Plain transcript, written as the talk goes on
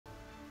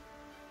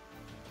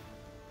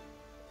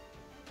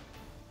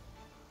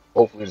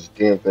Hopefully this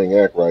damn thing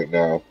act right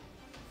now,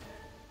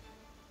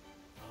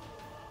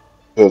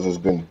 because it's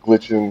been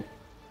glitching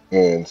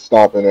and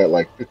stopping at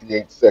like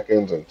 58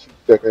 seconds and 2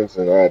 seconds,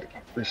 and I had to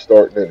keep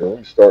restarting it and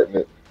restarting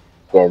it.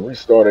 So I'm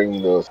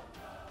restarting the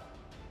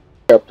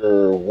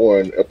chapter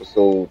 1,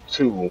 episode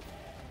 2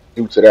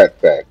 due to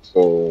that fact.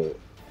 So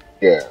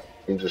yeah,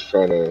 I'm just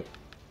trying to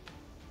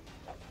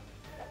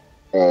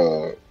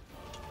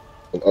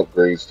some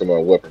upgrades to my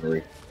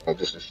weaponry,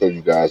 just to show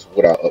you guys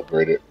what I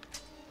upgraded.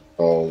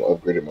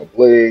 Upgraded my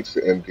blades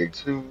to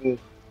MK2.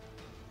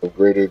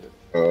 Upgraded.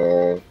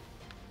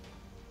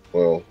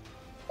 Well,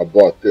 I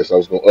bought this. I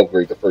was going to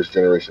upgrade the first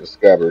generation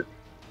scabbard.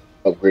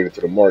 Upgraded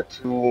to the Mark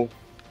II.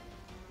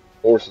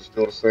 Horse is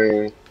still the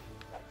same.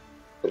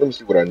 But let me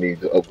see what I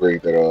need to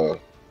upgrade that.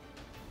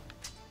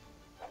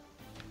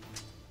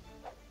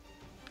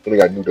 Only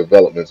got new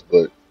developments,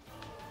 but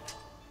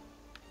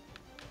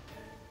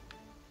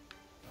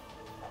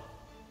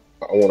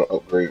I want to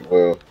upgrade.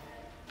 Well,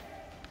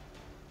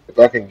 if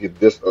I can get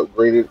this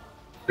upgraded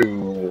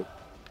to,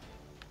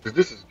 because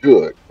this is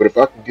good, but if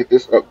I can get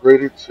this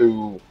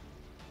upgraded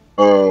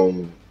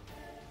um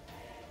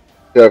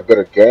to have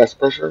better gas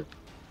pressure,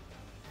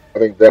 I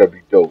think that'd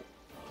be dope.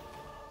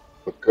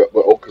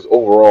 Because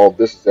overall,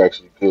 this is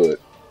actually good.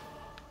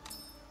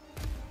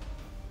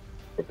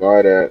 To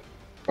buy that,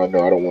 I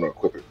know I don't want to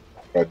equip it,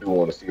 but I do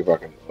want to see if I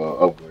can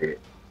upgrade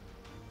it.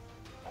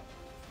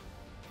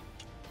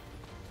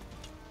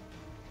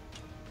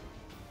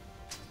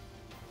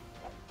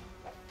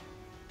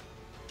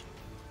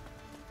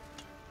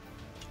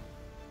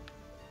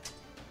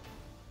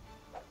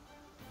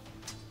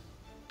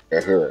 I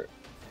heard.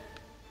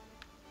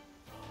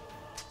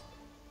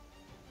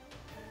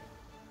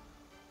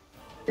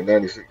 And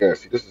 96, yeah,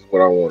 see, this is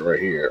what I want right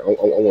here. I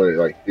want it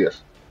like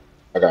this.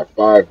 I got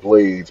 5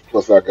 blades,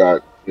 plus I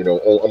got, I'm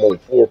only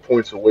 4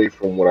 points away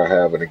from what I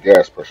have in the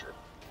gas pressure.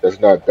 That's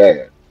not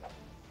bad.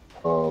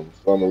 So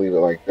I'm gonna leave it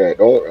like that.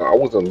 I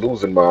wasn't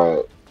losing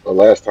my the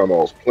last time I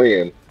was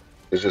playing.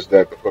 It's just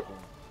that the fucking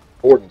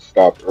recording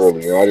stopped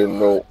early, and I didn't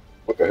know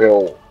what the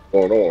hell was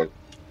going on.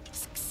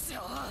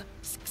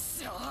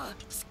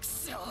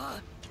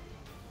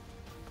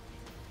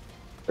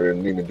 I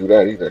didn't mean to do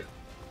that either.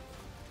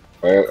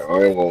 I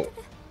am gonna.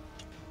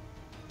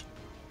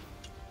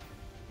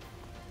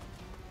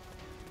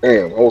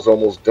 Damn, I was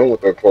almost done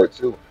with that part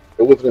too.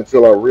 It wasn't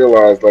until I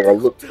realized, like, I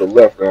looked to the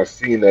left and I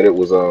seen that it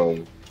was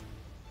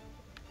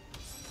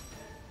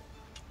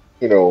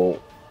you know,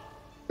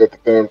 that the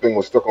damn thing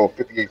was stuck on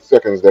 58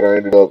 seconds that I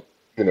ended up,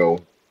 you know,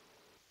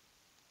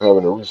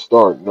 having to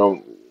restart.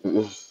 That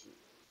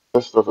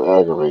stuff is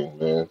aggravating,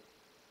 man.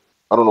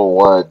 I don't know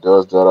why it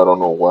does that. I don't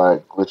know why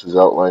it glitches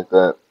out like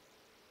that.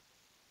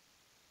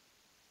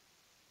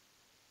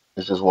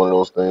 It's just one of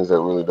those things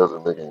that really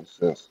doesn't make any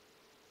sense.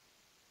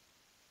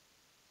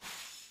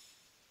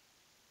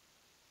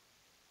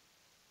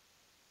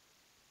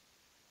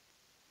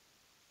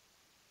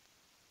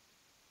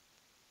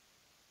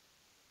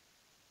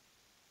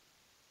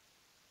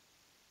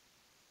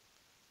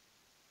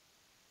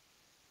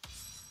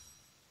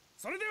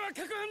 それでは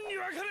各班に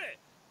分かれ、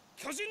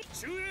巨人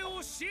中衛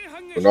を支援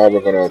班が So now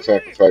we're gonna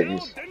attack the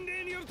Titans. 伝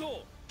令による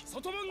と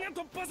外門が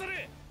突破さ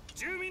れ、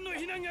住民の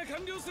避難が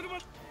完了するま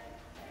で。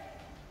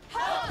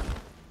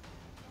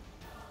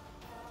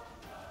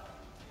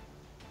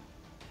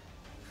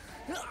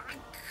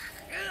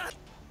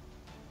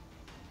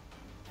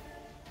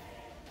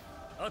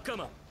赤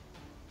間、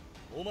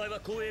お前は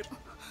公営。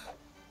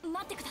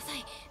待ってくださ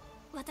い。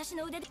私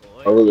の腕で。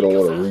I really don't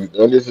want to read.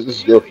 This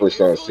is your first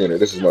time seeing it.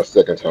 This is my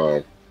second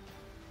time.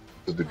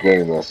 Because the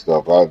game messed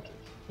up.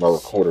 My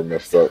recorder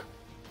messed up.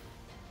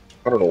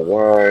 I don't know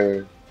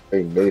why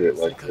they made it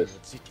like this.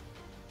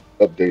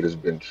 Update has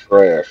been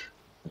trash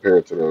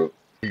compared to the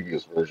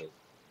previous version.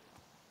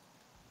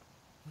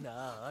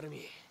 なあ、アル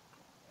ミ。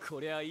こ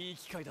りゃいい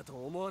機会だと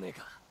思わねえ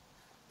か。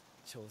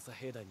調査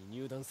兵団に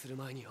入団する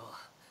前によ、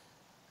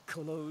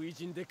この初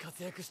陣で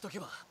活躍しとけ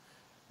ば、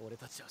俺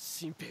たちは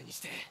新兵に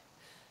して、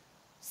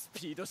ス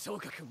ピード昇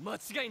格間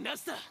違いな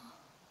しだ。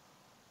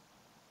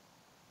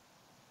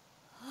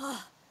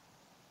ああ、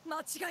間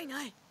違い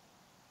ない。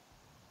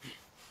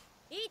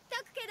言っと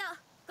くけど、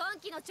今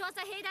期の調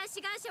査兵団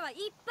志願者はいっ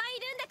ぱいい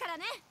るんだから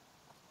ね。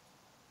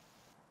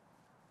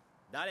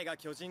誰が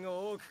巨人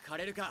を多く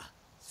狩れるか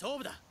勝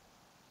負だ。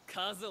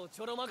数を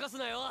ちょろまかす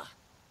なよ。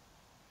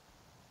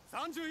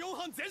34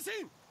班前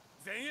進、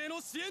前衛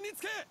の支援に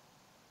つけ。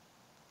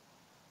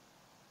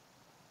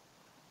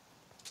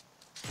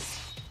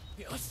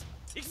よし、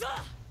行くぞ。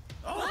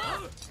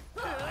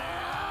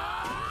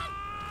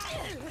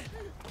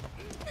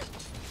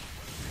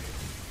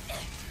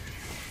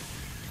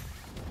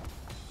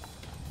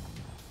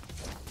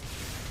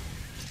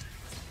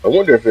I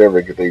wonder if they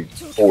ever get their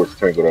forwards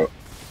tangled up.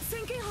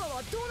 先見班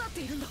はどうなって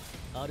いるんだ。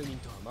アルミン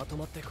とはまと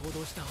まって行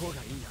動した方が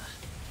いいな。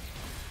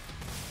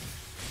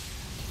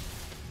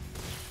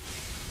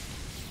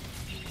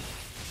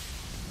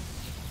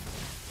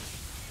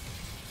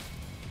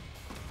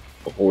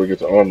Before we get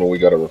to Arnold, we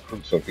gotta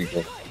recruit some people.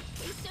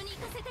 一緒に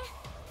行かせて。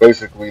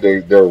basically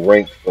they're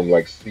ranked from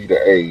like C to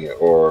A,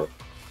 or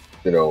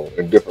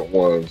in different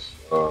ones,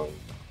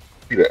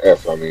 C to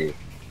S. I mean,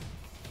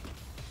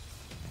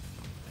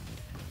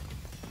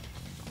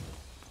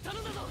 頼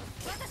んだぞ。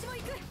私も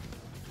行く。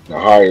the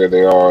higher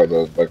they are,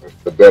 the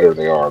better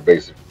they are,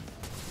 basically.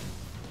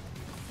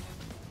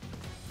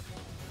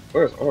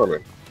 Where's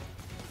Armin?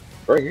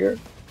 Right here.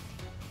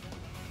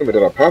 Wait a minute,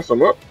 did I pass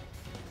him up?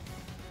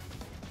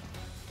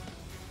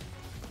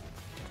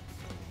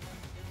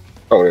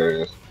 Oh, there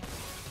he is.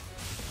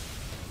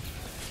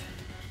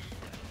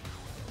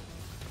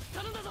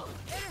 頼んだぞ。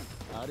エレ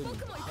ン。ある意味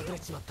はぐれ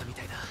ちまったみ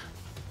たいだ。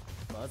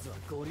まずは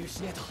合流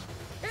しねえと。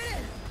エ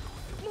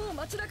レン。もう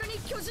街中に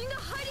巨人が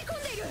入り込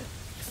んでいる。く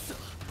そ、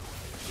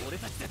俺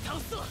たちで倒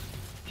すぞ。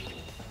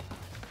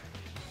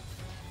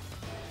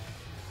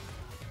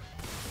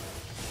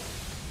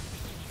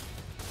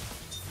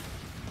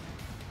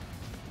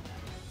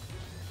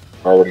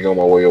 Already on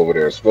my way over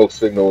there. Smoke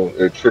signal,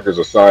 it triggers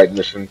a side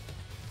mission,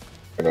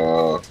 and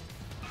you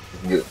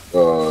can get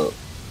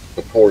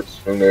supports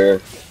from there,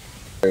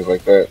 things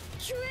like that.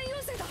 救援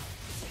要請だ。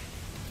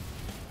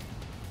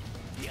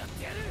やっ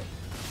てやる。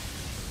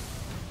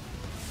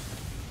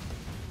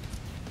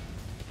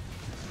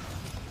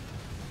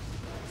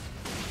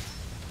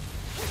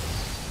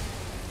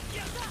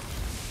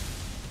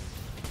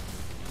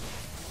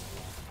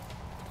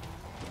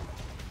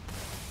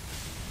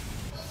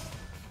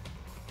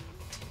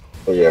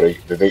 Oh yeah,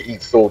 they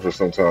eat soldiers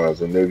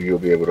sometimes, and maybe you'll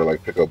be able to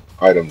like pick up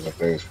items and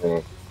things from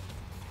them.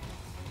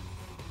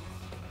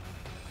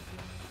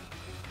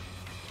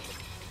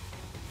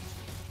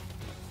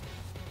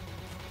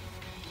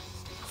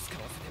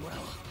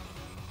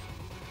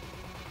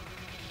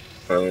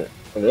 I mean,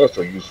 that's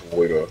a useful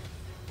way to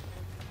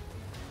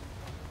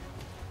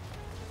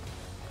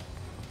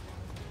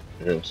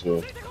get him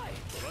too.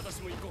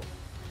 私も行こう。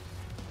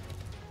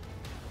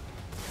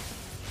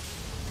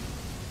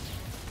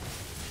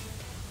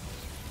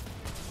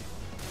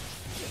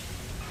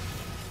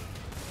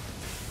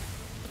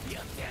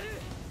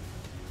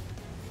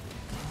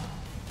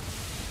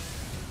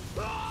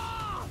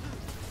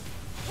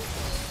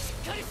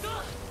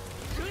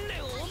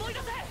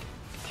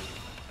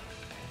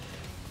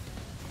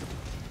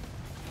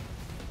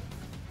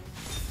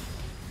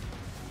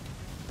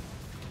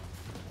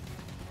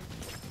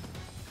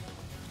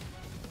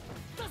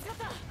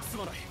 す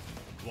まない。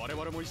我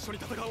々も一緒に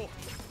戦おう。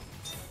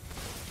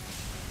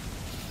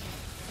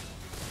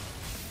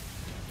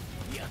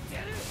やって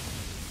やる。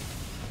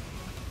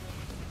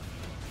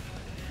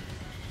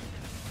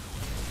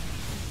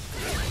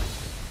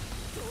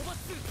討伐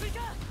数追加。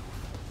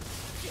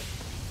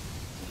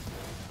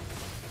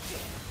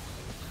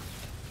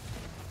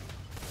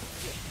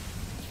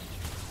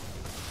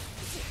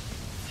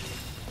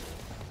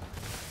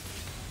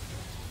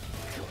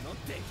この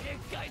でけえ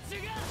害虫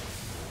が。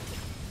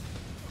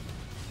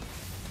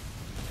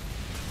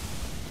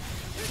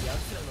 奴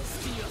らの好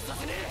きにはさ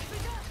せねえ。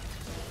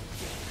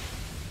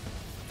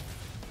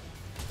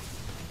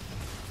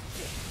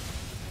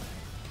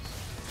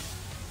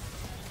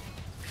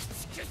駆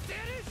逐してや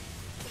る。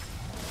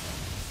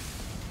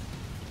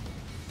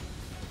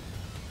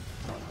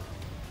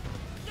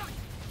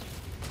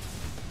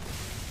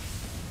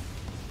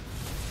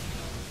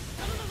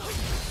頼んだぞ。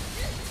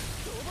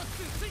討伐数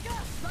追加。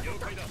了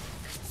解だ。駆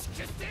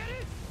逐してやる。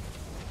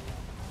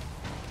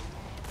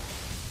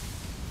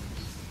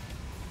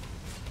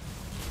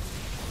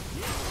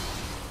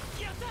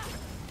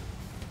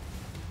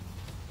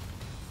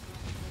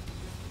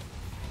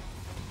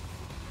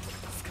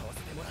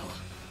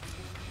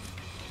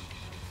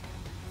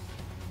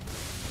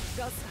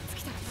 ガスが尽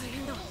きたら大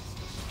変だ。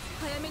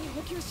早めに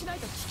補給しない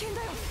と危険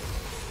だよ。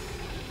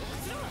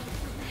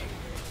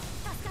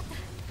助かっ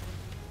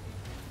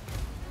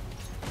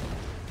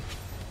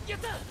た。やっ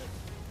た。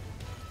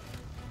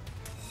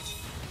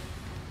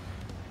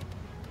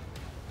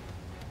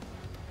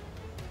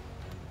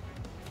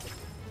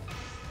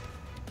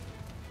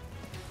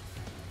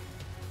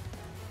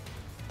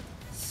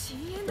支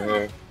援だ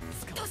ね。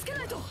助け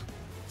ないと。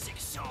畜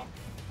生。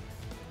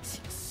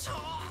畜生。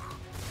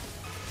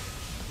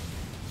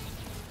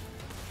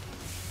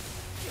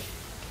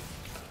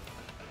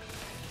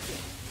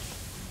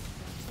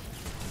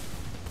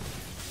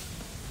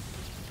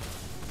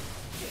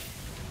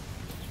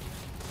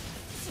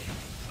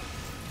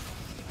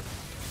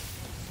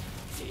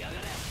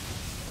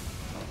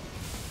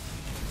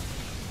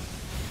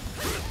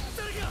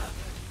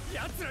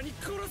 奴らに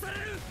殺され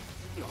る。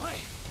おい、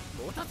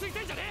もたつい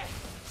てんじゃねえ。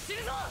死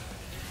ぬぞ。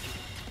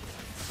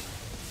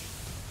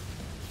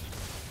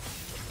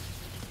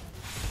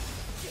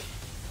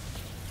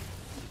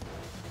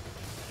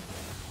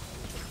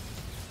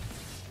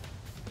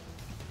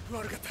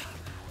悪かった。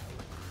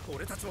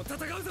俺たちも戦う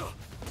ぞ。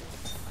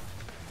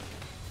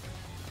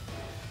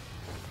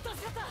助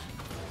かった。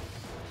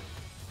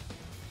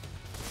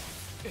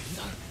演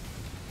壇。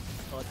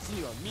あっち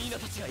にはミーナ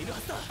たちがいるは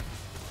ずだ。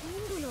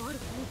温度のある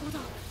方向だ。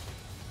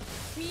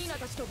ミーナ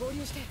たちと合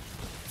流して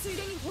つい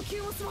でに補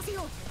給を済ませ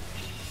よ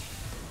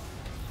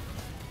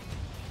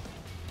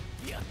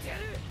う。やってや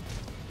る。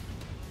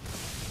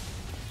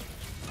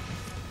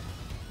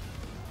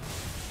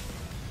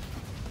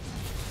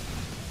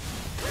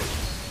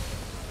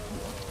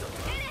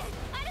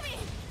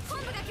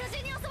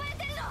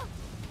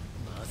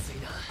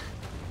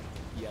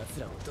奴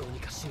らをどうに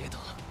かしねえと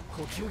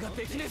補給が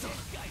できねえぞ。く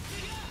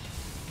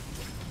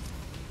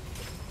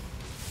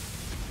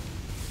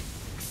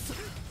そ、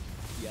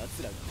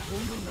奴らが本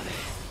分だね。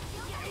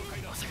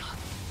まさか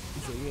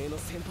前衛の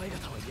先輩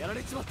方はやら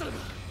れちまったのか。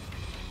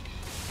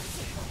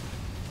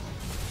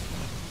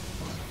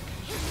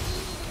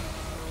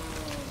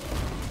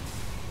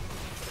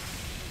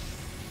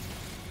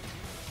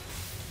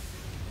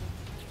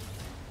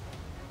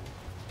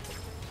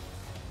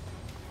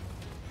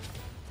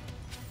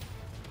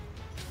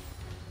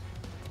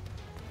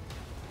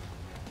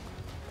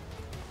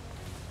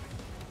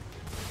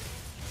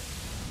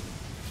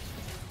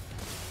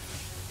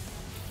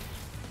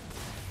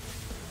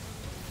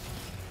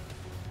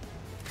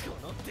こ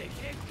のでけ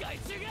え害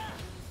虫が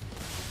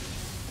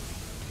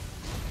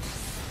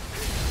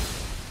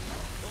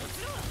落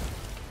ちろ。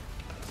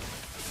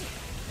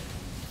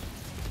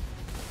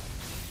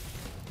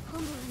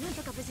本部はなん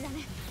とか無事だね。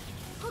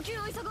補給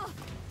を急ごう。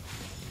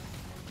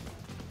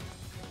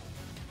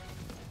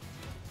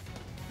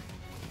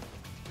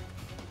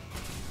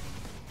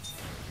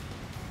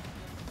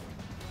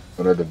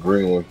Another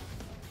green one.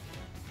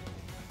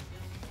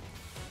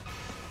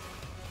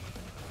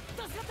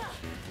 助かっ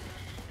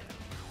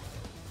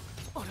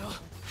た。あれは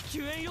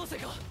救援要請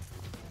か。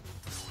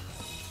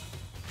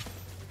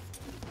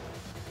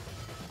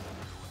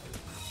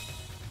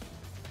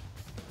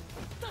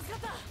助かっ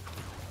た。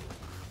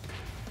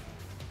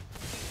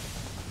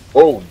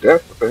 Oh,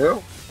 death! What the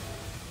hell?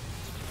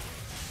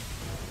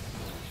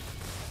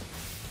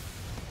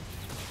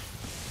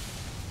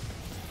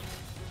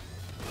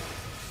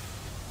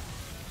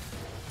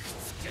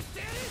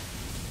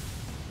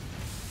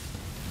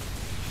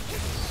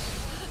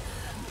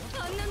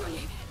 あんなの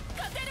に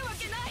勝てるわ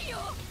けないよ。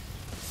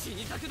死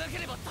にたくなけ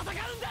れば戦うんだ。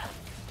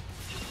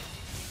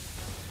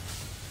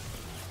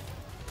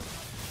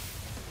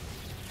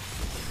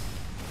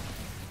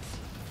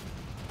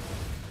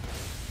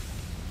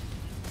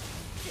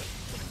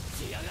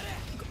来やがれ。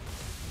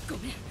ご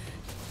めん、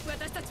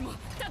私たちも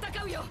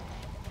戦うよ。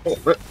 Oh,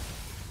 man.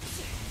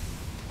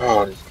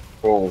 Ah, these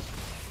controls.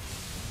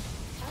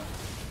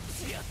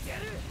 やってや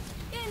る。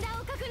演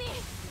弾を確認。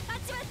あっ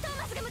ちはトー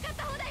マスが向かっ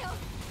た方だよ。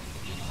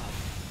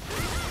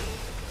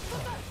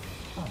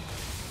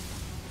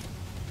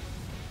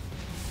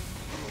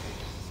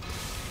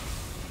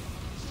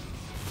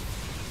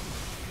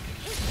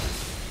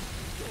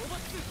討伐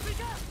追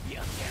加。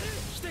やってやる。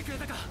来てくれ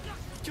たか。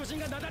巨人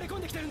がなだれ込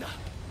んできてるんだ。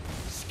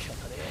仕方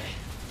ねえ、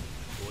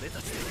俺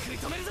たちで食い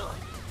止めるぞ。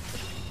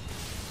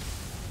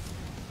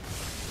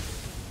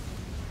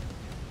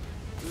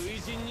初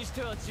陣にし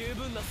ては十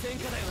分な戦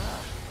果だよな。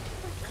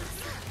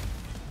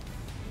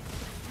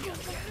やっ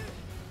てやる。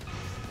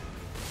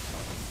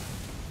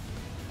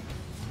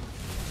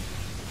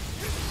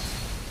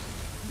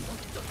もっ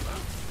と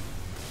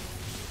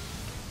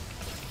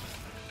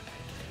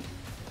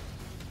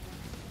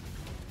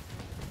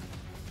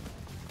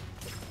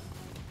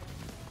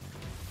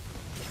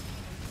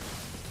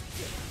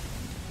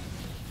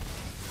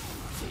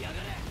来やがれ。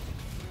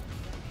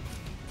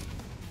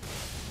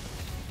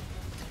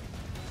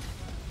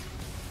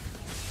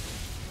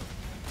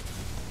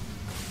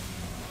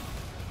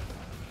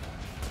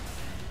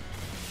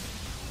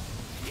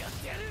やっ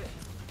てやる。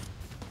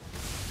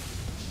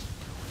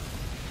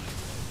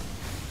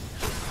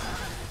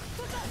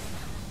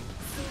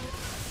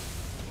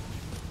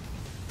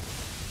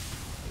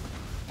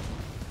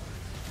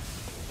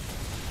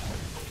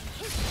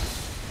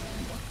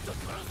もっと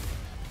殺す。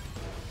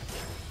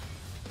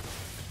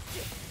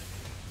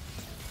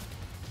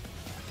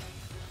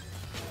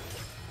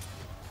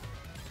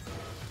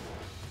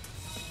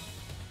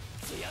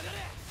来やがれ。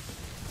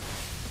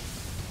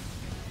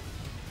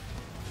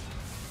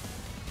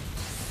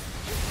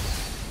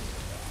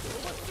討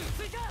伐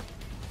追加。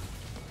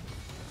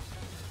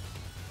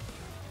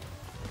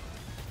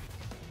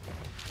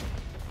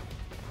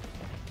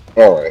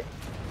All right.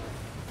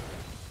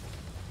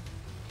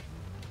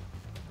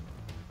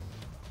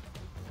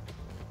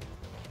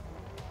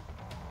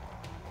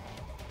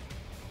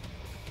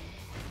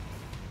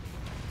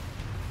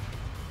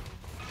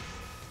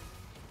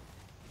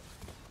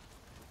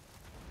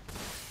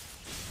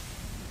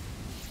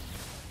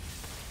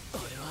 あ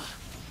れは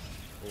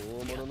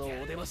大物の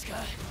お出ましか。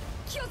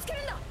気をつけ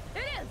るんだ、エ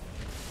レン。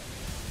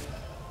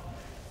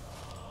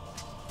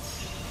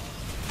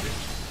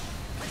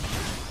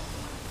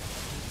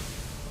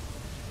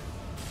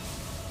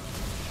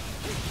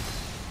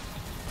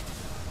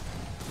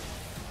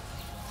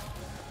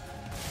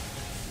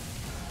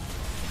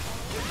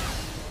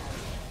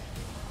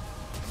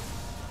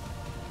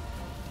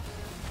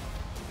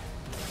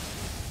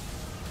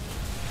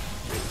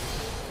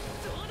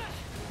どうだ。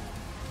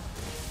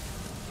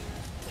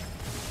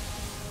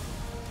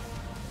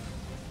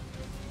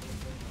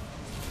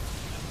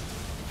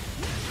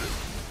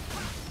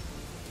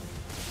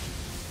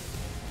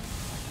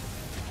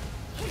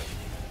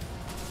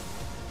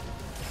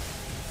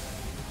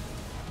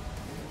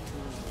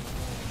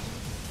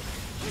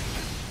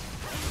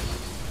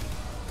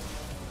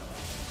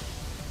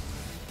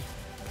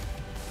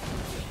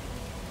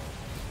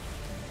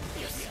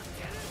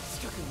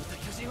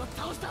は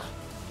倒した。や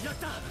っ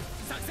た。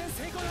作戦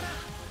成功だな。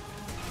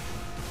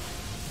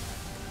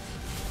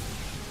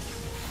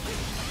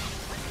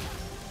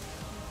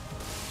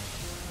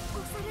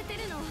押されて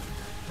るの危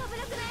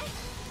なくない？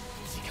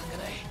時間が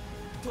ない。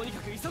とにか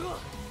く急ごう。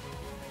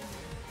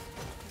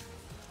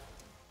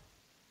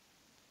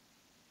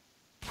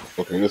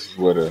Okay, this is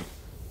where the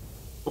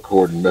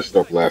recording messed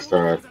up last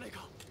time.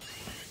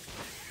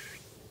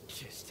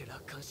 決して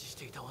楽観視し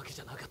ていたわけじ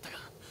ゃなかったが、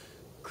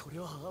これ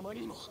はあま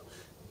りにも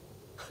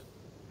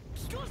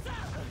寄港した。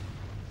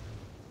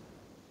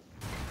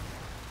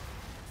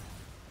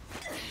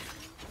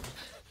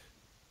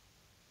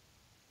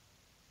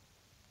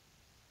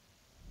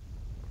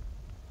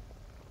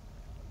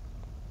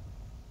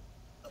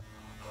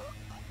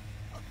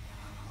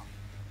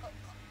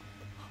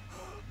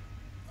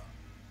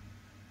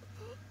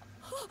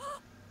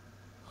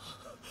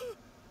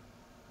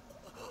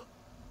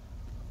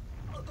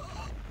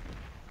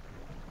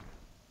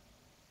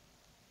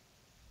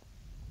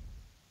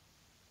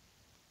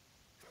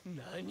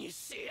何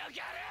しやが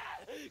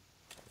る。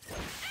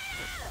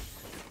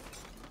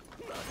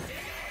待っ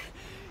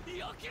て、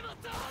よけも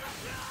と話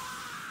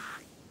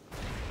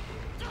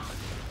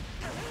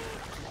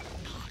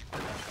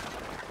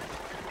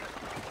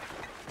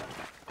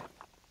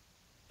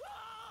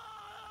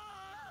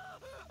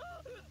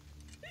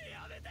や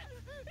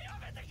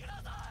めてくだ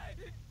さ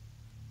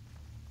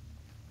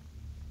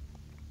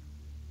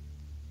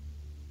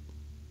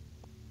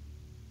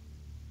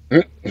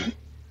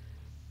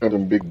い。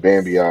Them big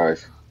Bambi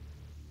eyes.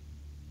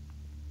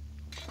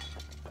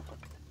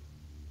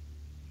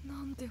 な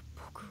んで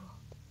僕は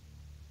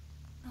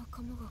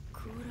仲間が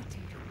食われて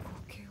いる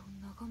光景を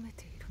眺め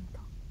ているんだ。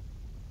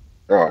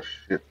 Oh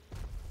shit.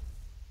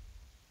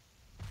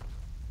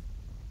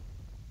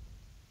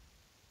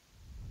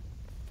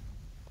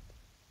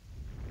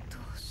 ど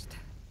うして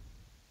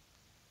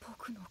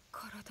僕の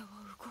体は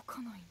動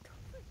かないんだ。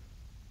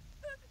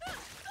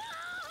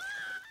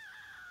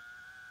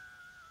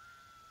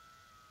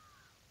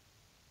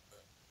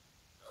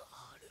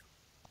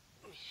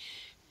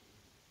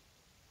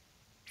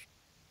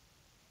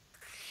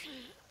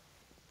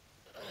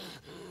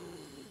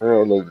I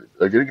don't know.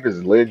 Did he get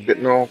his leg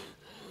bitten off?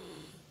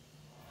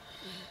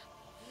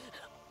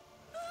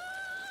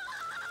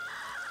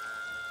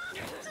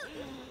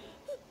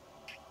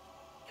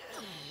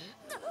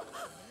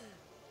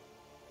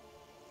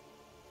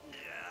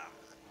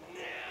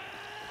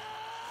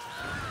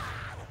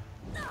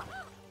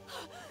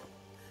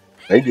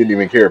 They didn't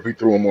even care if he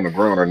threw him on the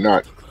ground or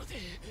not. ところで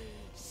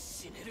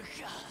死ねるか。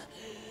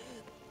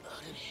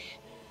アルミ、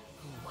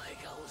お前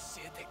が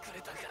教えてく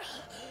れたから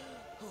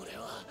俺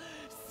は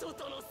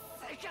外の世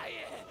界へ。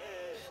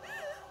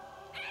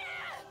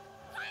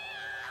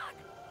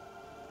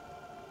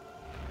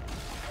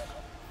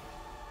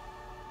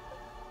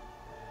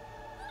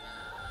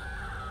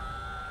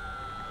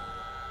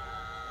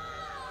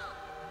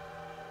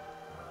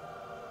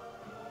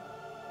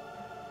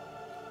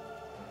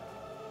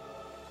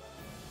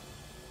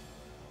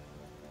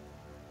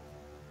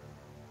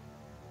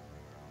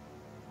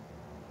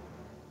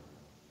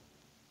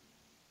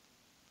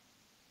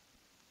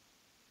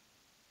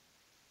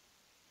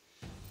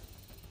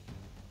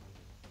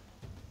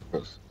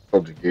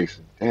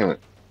Subjugation. Damn it.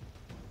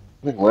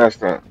 I think last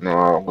time, no,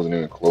 I wasn't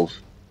even close.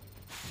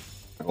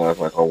 Last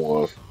like I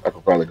was. I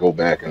could probably go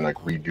back and like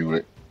redo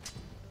it.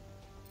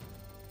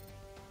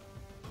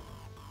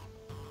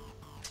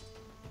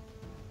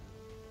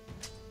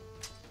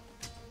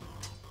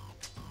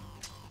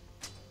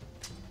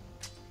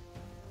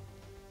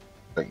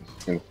 Like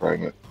skin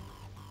fragment.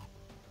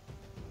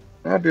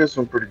 I did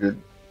some pretty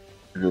good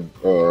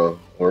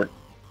work.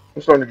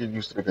 I'm starting to get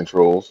used to the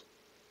controls.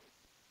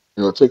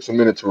 You know, it takes a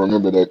minute to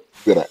remember that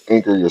you gotta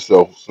anchor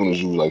yourself as soon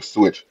as you like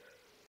switch.